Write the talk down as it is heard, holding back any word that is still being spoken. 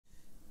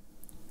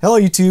Hello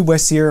YouTube,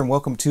 Wes here, and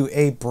welcome to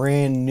a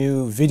brand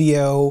new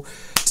video.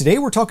 Today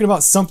we're talking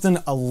about something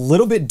a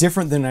little bit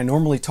different than I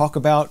normally talk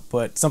about,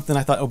 but something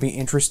I thought would be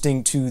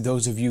interesting to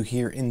those of you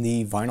here in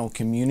the vinyl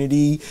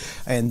community,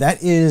 and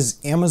that is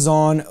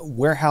Amazon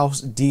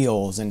warehouse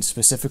deals, and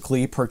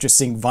specifically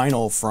purchasing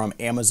vinyl from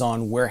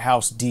Amazon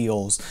warehouse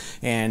deals.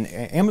 And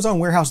Amazon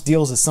warehouse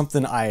deals is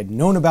something I had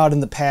known about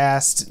in the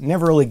past,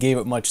 never really gave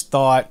it much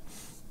thought.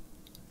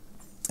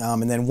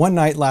 And then one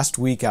night last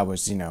week I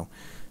was,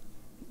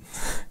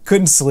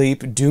 couldn't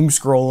sleep, doom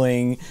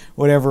scrolling,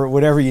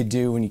 whatever you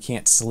do when you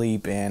can't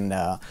sleep, and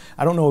I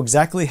don't know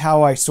exactly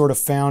how I sort of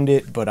found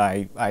it, but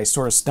I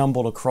sort of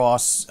stumbled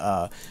across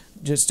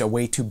just a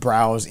way to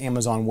browse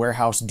Amazon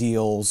warehouse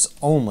deals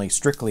only,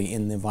 strictly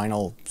in the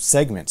vinyl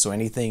segment. So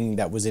anything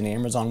that was in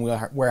Amazon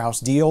warehouse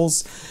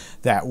deals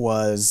that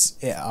was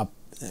a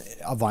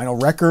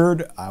vinyl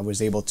record, I was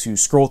able to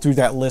scroll through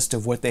that list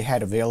of what they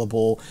had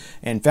available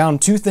and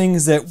found two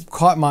things that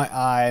caught my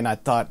eye, and I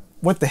thought,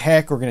 what the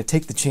heck, we're going to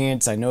take the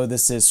chance. I know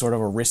this is sort of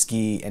a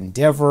risky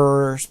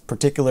endeavor,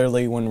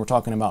 particularly when we're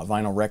talking about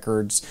vinyl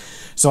records.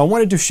 So I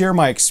wanted to share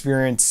my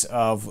experience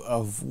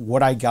of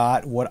what I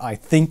got, what I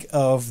think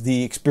of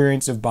the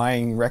experience of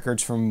buying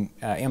records from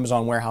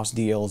Amazon warehouse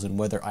deals, and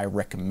whether I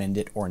recommend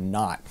it or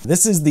not.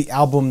 This is the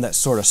album that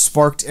sort of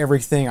sparked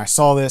everything. I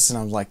saw this and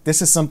I was like,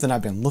 this is something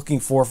I've been looking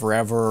for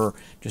forever,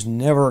 just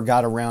never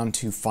got around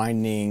to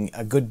finding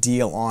a good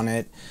deal on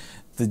it.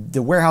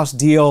 The warehouse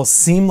deal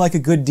seemed like a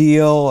good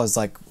deal. I was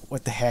like,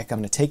 what the heck, I'm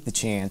going to take the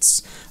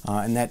chance.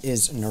 And that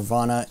is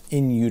Nirvana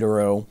In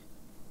Utero.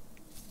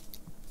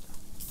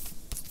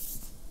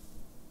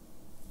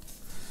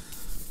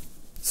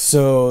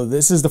 So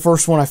this is the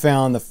first one I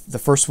found, the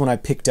first one I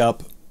picked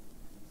up.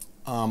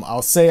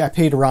 I'll say I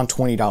paid around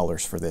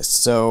 $20 for this.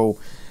 So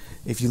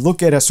if you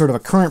look at a sort of a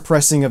current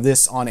pressing of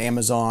this on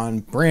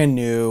Amazon, brand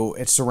new,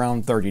 it's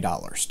around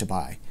 $30 to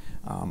buy.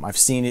 I've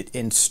seen it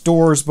in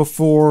stores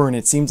before, and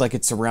it seems like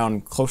it's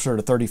around closer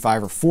to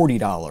 $35 or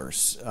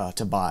 $40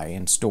 to buy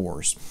in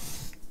stores.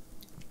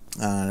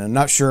 I'm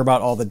not sure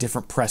about all the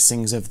different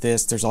pressings of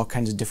this. There's all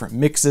kinds of different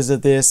mixes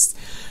of this.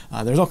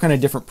 There's all kinds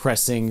of different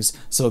pressings.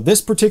 So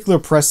this particular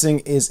pressing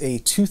is a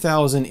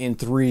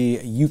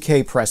 2003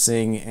 UK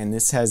pressing, and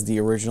this has the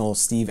original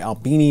Steve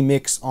Albini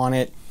mix on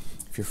it,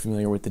 if you're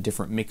familiar with the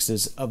different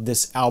mixes of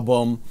this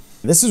album.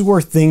 This is where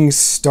things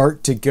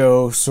start to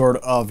go sort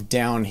of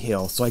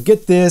downhill. So I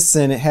get this,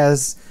 and it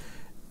has,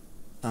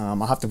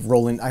 I'll have to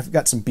roll in, I've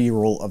got some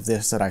B-roll of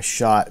this that I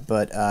shot,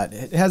 but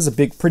it has a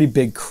pretty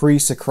big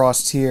crease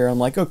across here. I'm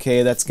like,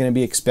 okay, that's going to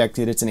be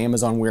expected. It's an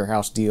Amazon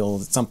warehouse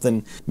deal. It's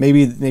something,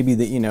 maybe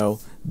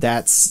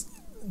that,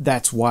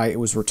 that's why it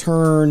was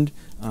returned.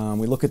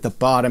 We look at the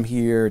bottom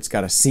here. It's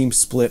got a seam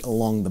split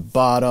along the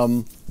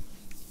bottom.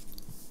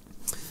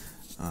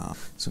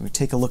 So we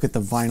take a look at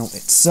the vinyl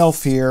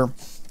itself here.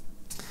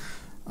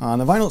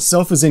 The vinyl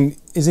itself is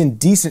in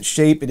decent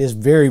shape. It is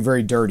very,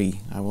 very dirty.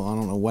 I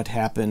don't know what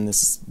happened.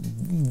 This is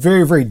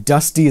very, very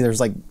dusty.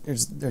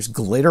 There's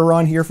glitter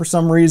on here for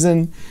some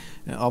reason.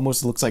 It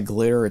almost looks like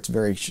glitter. It's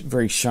very,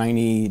 very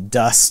shiny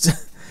dust.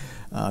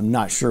 I'm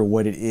not sure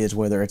what it is,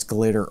 whether it's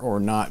glitter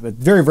or not, but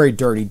very, very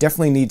dirty.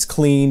 Definitely needs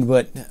cleaned,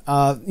 but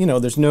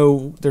there's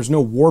no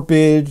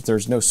warpage,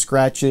 there's no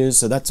scratches,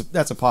 so that's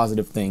a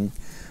positive thing.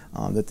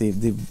 That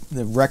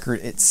the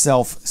record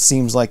itself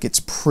seems like it's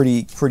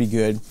pretty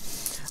good.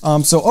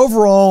 So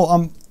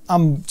overall,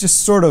 I'm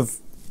just sort of,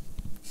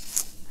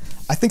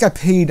 I think I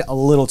paid a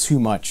little too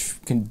much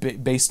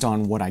based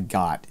on what I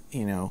got,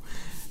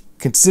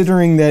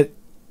 considering that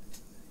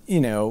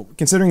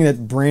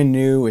brand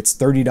new, it's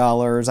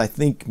 $30. I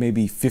think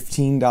maybe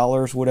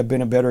 $15 would have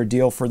been a better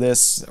deal for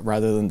this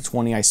rather than the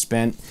 $20 I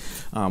spent.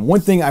 One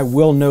thing I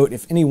will note,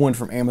 if anyone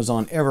from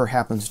Amazon ever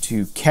happens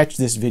to catch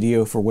this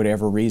video for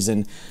whatever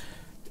reason,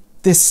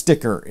 this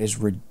sticker is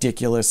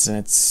ridiculous,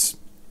 and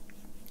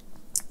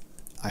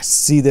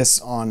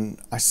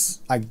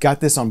I got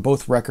this on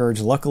both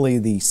records. Luckily,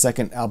 the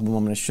second album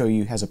I'm going to show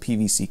you has a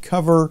PVC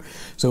cover,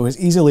 so it's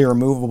easily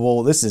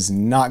removable. This is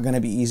not going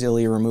to be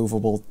easily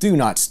removable. Do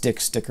not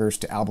stick stickers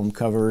to album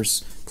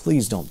covers.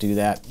 Please don't do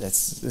that.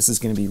 This is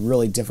going to be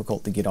really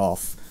difficult to get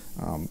off.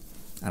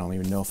 I don't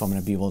even know if I'm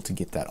going to be able to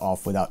get that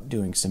off without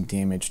doing some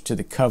damage to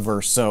the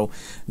cover. So,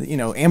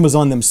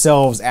 Amazon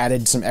themselves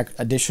added some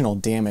additional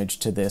damage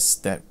to this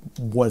that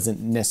wasn't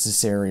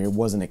necessary, it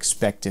wasn't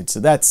expected. So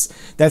that's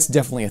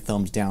definitely a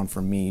thumbs down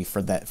for me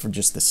for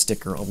just the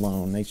sticker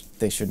alone.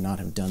 They should not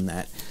have done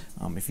that.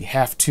 If you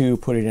have to,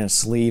 put it in a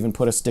sleeve and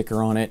put a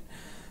sticker on it.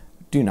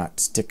 Do not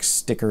stick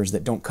stickers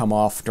that don't come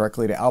off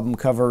directly to album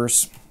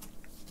covers.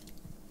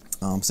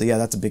 So yeah,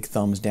 that's a big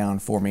thumbs down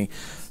for me.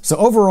 So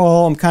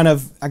overall, I kind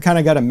of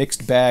got a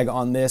mixed bag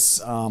on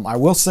this. I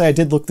will say I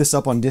did look this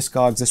up on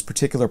Discogs, this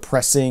particular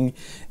pressing,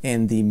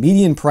 and the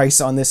median price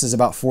on this is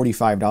about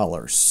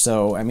 $45.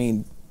 So I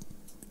mean,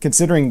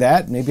 considering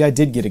that, maybe I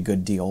did get a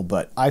good deal,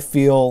 but I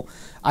feel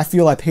I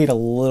paid a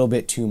little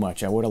bit too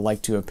much. I would have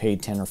liked to have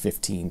paid 10 or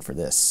 15 for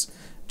this,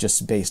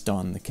 just based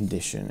on the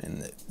condition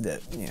and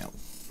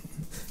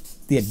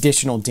the the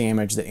additional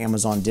damage that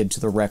Amazon did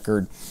to the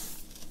record.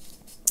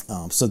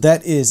 So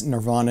that is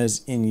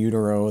Nirvana's In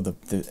Utero,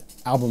 the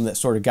album that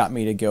sort of got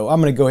me to go,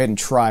 I'm going to go ahead and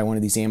try one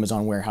of these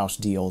Amazon warehouse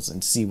deals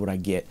and see what I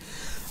get.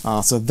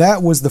 So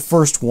that was the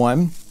first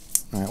one.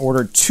 I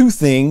ordered two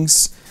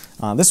things.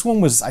 This one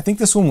was, I think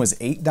this one was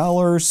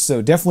 $8,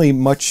 so definitely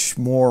much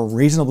more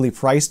reasonably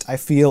priced, I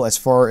feel, as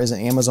far as an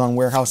Amazon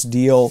warehouse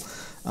deal.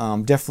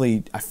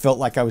 Definitely, I felt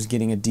like I was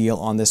getting a deal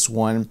on this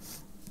one.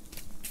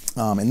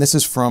 And this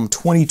is from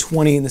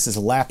 2020, and this is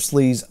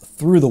Lapsley's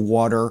Through the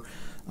Water.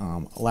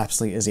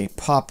 Lapsley is a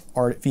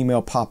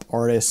female pop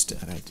artist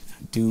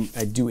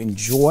I do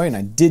enjoy, and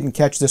I didn't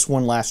catch this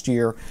one last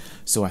year,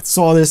 so I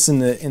saw this in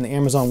the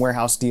Amazon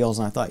warehouse deals,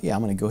 and I thought, yeah,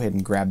 I'm going to go ahead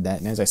and grab that.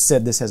 And as I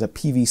said, this has a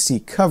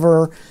PVC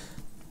cover,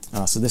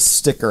 so this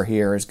sticker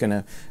here is going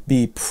to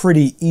be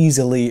pretty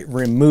easily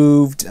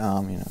removed. You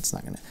know, it's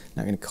not going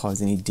to cause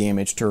any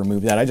damage to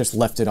remove that. I just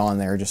left it on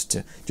there just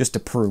to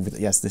prove that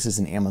yes, this is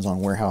an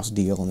Amazon warehouse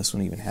deal, and this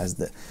one even has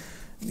the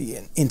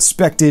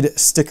inspected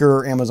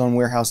sticker, Amazon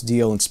warehouse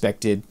deal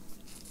inspected.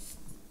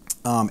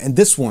 And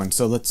this one,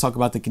 so let's talk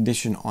about the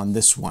condition on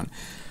this one.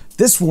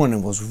 This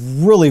one was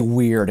really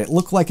weird. It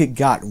looked like it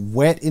got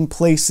wet in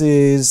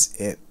places.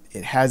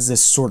 It has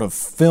this sort of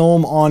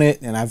film on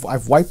it, and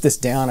I've wiped this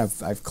down.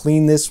 I've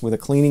cleaned this with a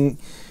cleaning,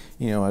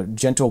 you know, a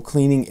gentle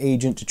cleaning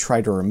agent to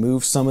try to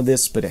remove some of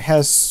this, but it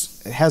has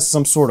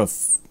some sort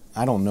of,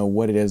 I don't know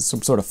what it is,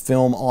 some sort of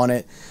film on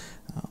it.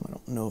 I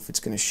don't know if it's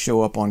going to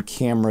show up on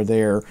camera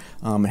there.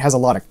 It has a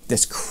lot of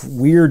this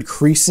weird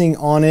creasing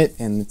on it,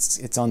 and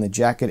it's on the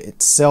jacket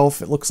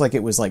itself. It looks like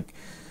it was like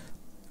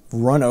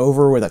run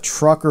over with a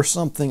truck or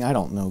something. I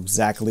don't know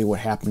exactly what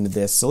happened to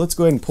this. So let's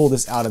go ahead and pull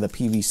this out of the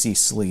PVC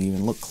sleeve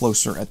and look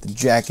closer at the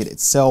jacket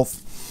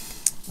itself.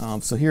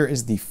 So here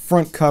is the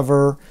front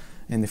cover,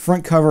 and the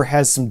front cover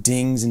has some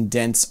dings and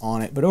dents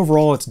on it, but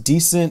overall it's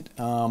decent.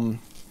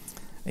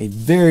 A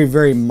very,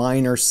 very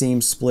minor seam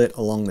split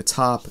along the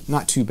top.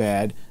 Not too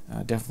bad.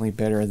 Definitely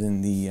better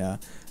than the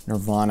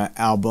Nirvana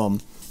album.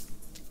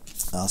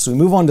 So we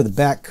move on to the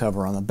back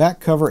cover. On the back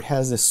cover, it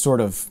has this sort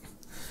of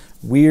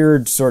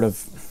weird, sort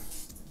of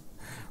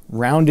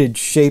rounded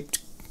shaped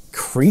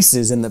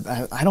creases in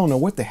the, I don't know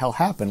what the hell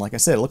happened. Like I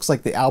said, it looks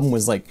like the album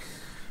was like,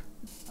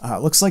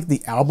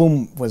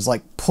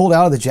 pulled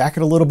out of the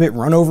jacket a little bit,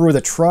 run over with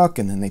a truck,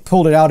 and then they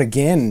pulled it out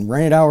again and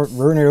ran it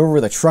over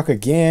with a truck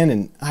again,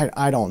 and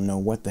I don't know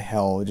what the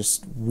hell,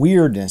 just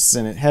weirdness.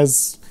 And it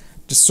has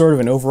just sort of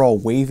an overall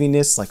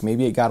waviness, like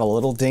maybe it got a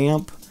little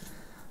damp,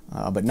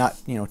 but not,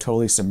 you know,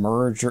 totally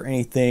submerged or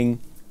anything.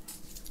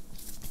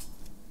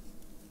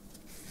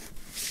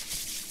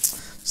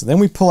 So then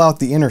we pull out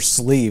the inner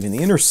sleeve, and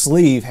the inner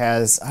sleeve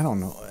has, I don't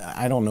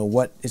know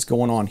what is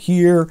going on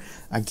here.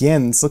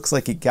 Again, this looks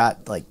like it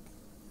got, like,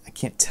 I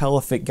can't tell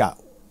if it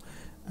got,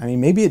 I mean,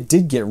 maybe it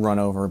did get run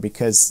over,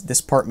 because this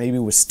part maybe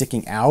was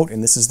sticking out,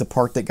 and this is the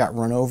part that got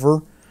run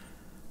over.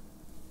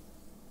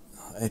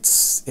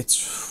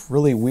 It's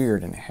really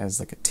weird, and it has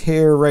like a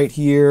tear right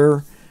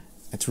here.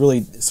 It's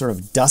really sort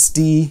of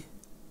dusty.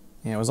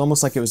 You know, it was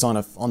almost like it was on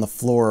the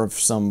floor of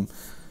some,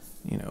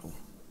 you know,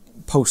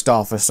 post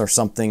office or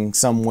something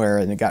somewhere,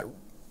 and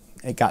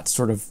it got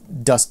sort of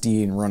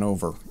dusty and run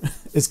over.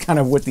 Is kind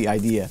of what the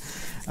idea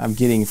I'm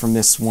getting from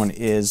this one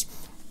is.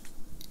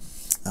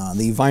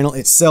 The vinyl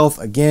itself,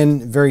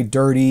 again, very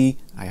dirty.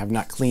 I have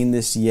not cleaned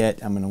this yet.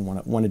 I'm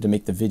wanted to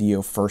make the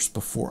video first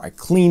before I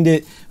cleaned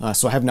it.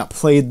 So I have not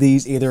played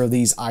either of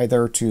these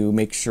either to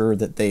make sure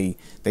that they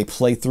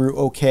play through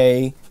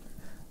okay.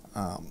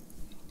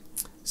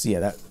 So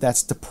yeah,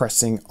 that's the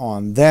pressing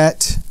on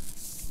that.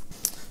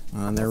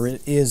 There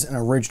is an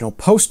original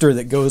poster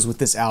that goes with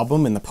this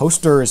album, and the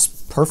poster is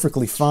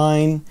perfectly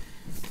fine.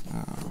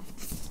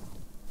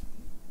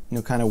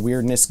 No kind of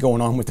weirdness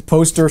going on with the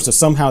poster, so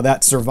somehow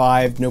that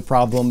survived, no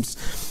problems.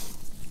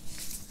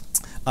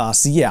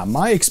 So yeah,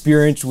 my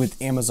experience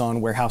with Amazon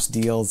warehouse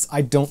deals,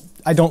 I don't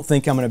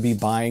think I'm going to be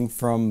buying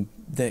from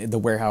the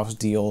warehouse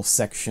deal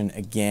section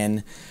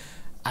again.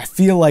 I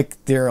feel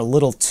like they're a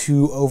little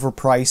too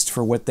overpriced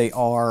for what they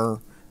are.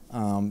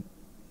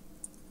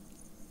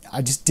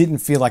 I just didn't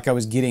feel like I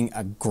was getting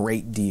a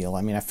great deal.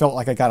 I mean, I felt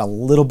like I got a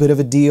little bit of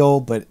a deal,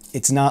 but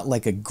it's not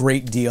like a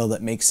great deal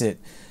that makes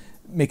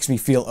me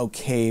feel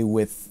okay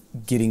with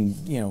getting,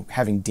 you know,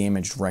 having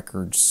damaged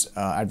records.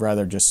 I'd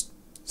rather just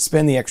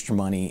spend the extra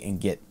money and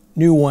get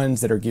new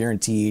ones that are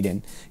guaranteed,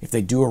 and if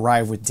they do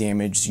arrive with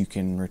damage, you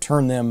can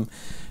return them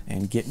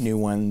and get new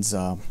ones.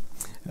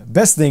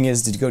 Best thing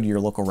is to go to your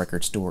local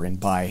record store and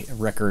buy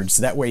records.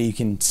 That way you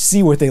can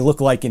see what they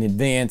look like in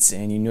advance,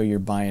 and you know you're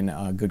buying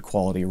a good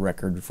quality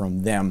record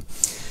from them.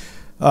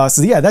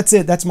 So yeah, that's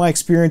it. That's my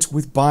experience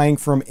with buying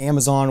from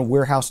Amazon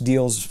warehouse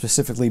deals,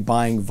 specifically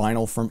buying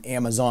vinyl from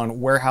Amazon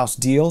warehouse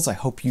deals. I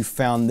hope you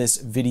found this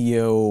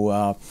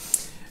video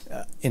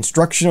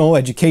instructional,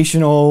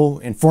 educational,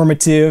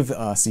 informative,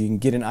 so you can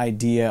get an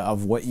idea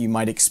of what you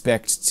might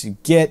expect to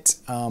get.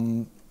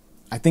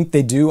 I think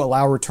they do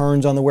allow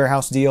returns on the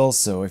warehouse deals,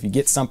 so if you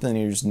get something and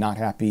you're just not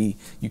happy,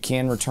 you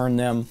can return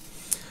them.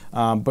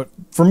 But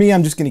for me,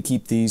 I'm just going to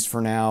keep these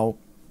for now,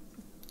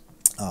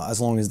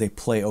 as long as they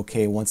play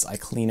okay once I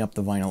clean up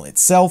the vinyl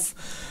itself.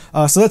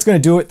 So that's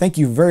going to do it. Thank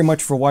you very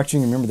much for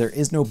watching. Remember, there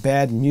is no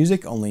bad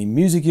music, only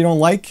music you don't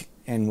like,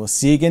 and we'll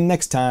see you again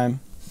next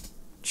time.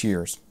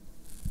 Cheers.